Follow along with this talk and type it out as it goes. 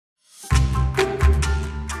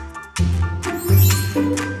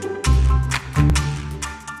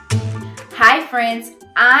friends,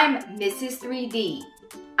 I'm Mrs. 3D.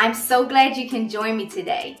 I'm so glad you can join me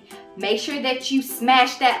today. Make sure that you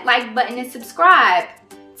smash that like button and subscribe.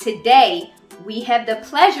 Today, we have the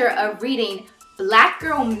pleasure of reading Black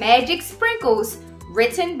Girl Magic Sprinkles,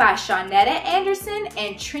 written by Chaunetta Anderson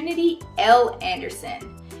and Trinity L.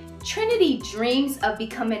 Anderson. Trinity dreams of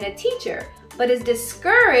becoming a teacher, but is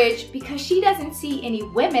discouraged because she doesn't see any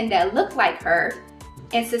women that look like her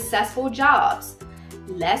in successful jobs.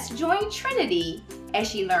 Let's join Trinity as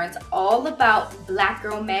she learns all about Black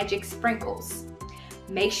Girl Magic Sprinkles.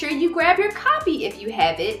 Make sure you grab your copy if you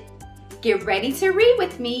have it. Get ready to read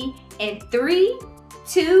with me in 3,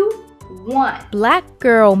 2, 1. Black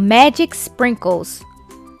Girl Magic Sprinkles,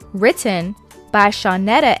 written by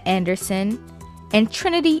Chaunetta Anderson and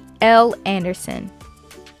Trinity L. Anderson.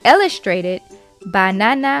 Illustrated by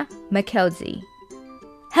Nana McKelzie.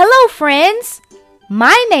 Hello friends!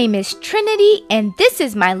 My name is Trinity and this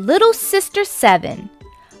is my little sister 7.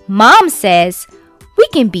 Mom says we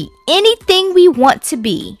can be anything we want to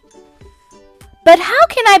be. But how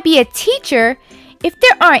can I be a teacher if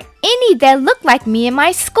there aren't any that look like me in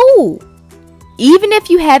my school? Even if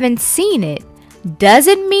you haven't seen it,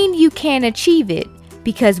 doesn't mean you can't achieve it,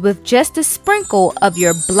 because with just a sprinkle of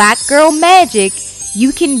your Black Girl magic,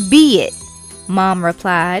 you can be it, Mom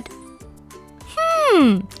replied.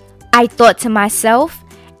 I thought to myself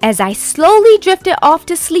as I slowly drifted off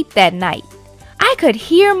to sleep that night. I could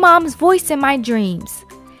hear Mom's voice in my dreams.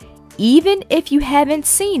 Even if you haven't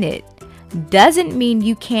seen it, doesn't mean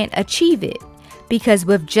you can't achieve it, because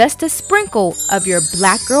with just a sprinkle of your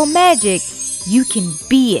Black Girl magic, you can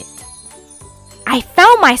be it. I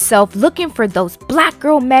found myself looking for those Black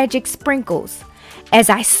Girl magic sprinkles as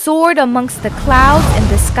I soared amongst the clouds in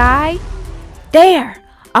the sky. There,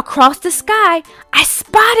 across the sky, I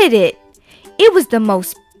spotted it. It was the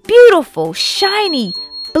most beautiful, shiny,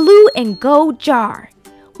 blue and gold jar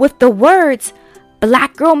with the words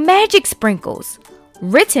Black Girl Magic Sprinkles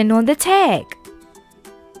written on the tag.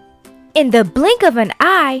 In the blink of an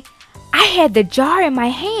eye, I had the jar in my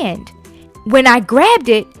hand. When I grabbed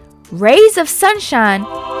it, rays of sunshine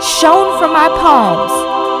shone from my palms.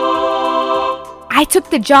 I took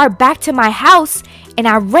the jar back to my house and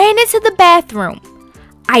I ran into the bathroom.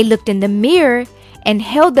 I looked in the mirror and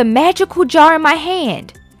held the magical jar in my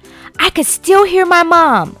hand. I could still hear my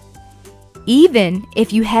mom. Even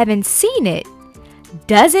if you haven't seen it,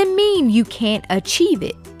 doesn't mean you can't achieve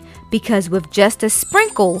it, because with just a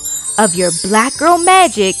sprinkle of your Black Girl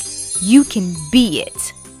magic, you can be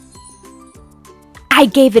it. I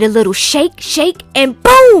gave it a little shake, and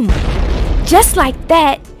boom! Just like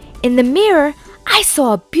that, in the mirror, I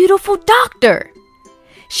saw a beautiful doctor.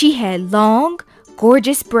 She had long,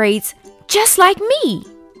 gorgeous braids just like me,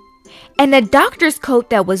 and a doctor's coat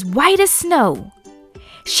that was white as snow.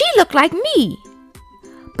 She looked like me.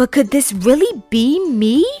 But could this really be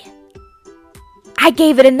me? I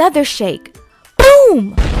gave it another shake.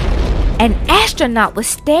 Boom! An astronaut was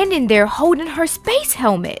standing there holding her space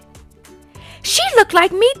helmet. She looked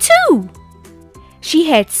like me too. She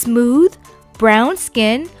had smooth, brown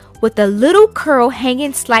skin with a little curl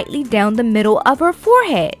hanging slightly down the middle of her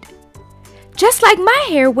forehead, just like my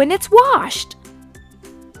hair when it's washed.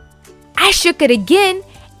 I shook it again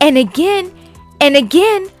and again and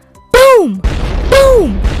again. Boom!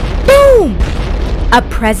 Boom! Boom! A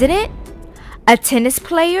president, a tennis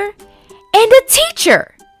player, and a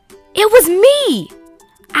teacher. It was me.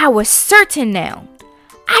 I was certain now.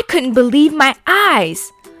 I couldn't believe my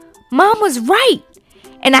eyes. Mom was right,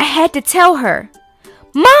 and I had to tell her.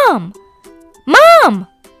 Mom! Mom!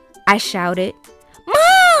 I shouted.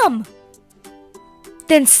 Mom!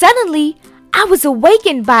 Then suddenly, I was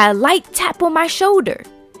awakened by a light tap on my shoulder.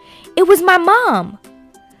 It was my mom.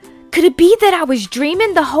 Could it be that I was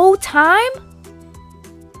dreaming the whole time?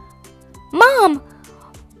 Mom,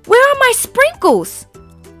 where are my sprinkles?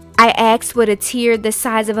 I asked with a tear the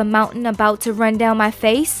size of a mountain about to run down my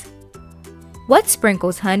face. What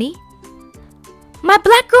sprinkles, honey? My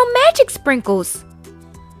Black Girl Magic Sprinkles.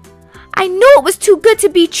 I knew it was too good to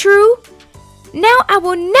be true. Now I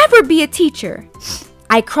will never be a teacher.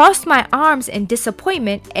 I crossed my arms in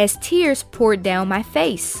disappointment as tears poured down my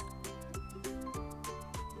face.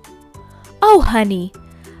 Oh, honey,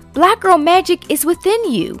 Black Girl Magic is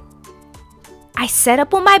within you. I sat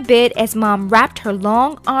up on my bed as Mom wrapped her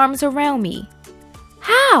long arms around me.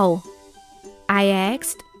 How? I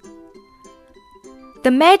asked.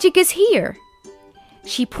 The magic is here.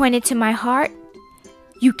 She pointed to my heart.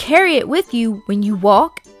 You carry it with you when you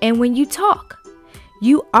walk and when you talk.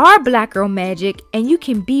 You are Black Girl Magic and you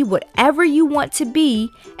can be whatever you want to be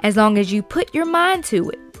as long as you put your mind to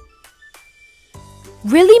it.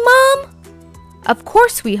 Really, Mom? Of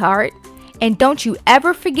course, sweetheart. And don't you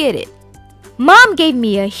ever forget it. Mom gave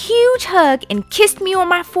me a huge hug and kissed me on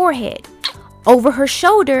my forehead. Over her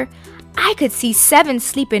shoulder, I could see Seven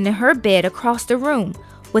sleeping in her bed across the room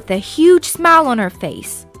with a huge smile on her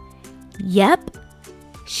face. Yep,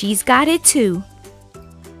 she's got it too.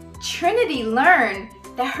 Trinity learned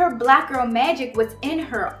that her black girl magic was in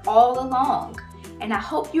her all along, and I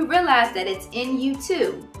hope you realize that it's in you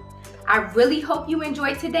too. I really hope you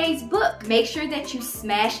enjoyed today's book. Make sure that you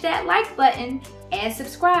smash that like button and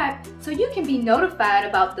subscribe so you can be notified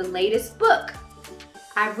about the latest book.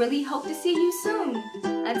 I really hope to see you soon.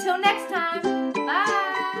 Until next time,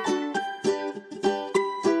 bye!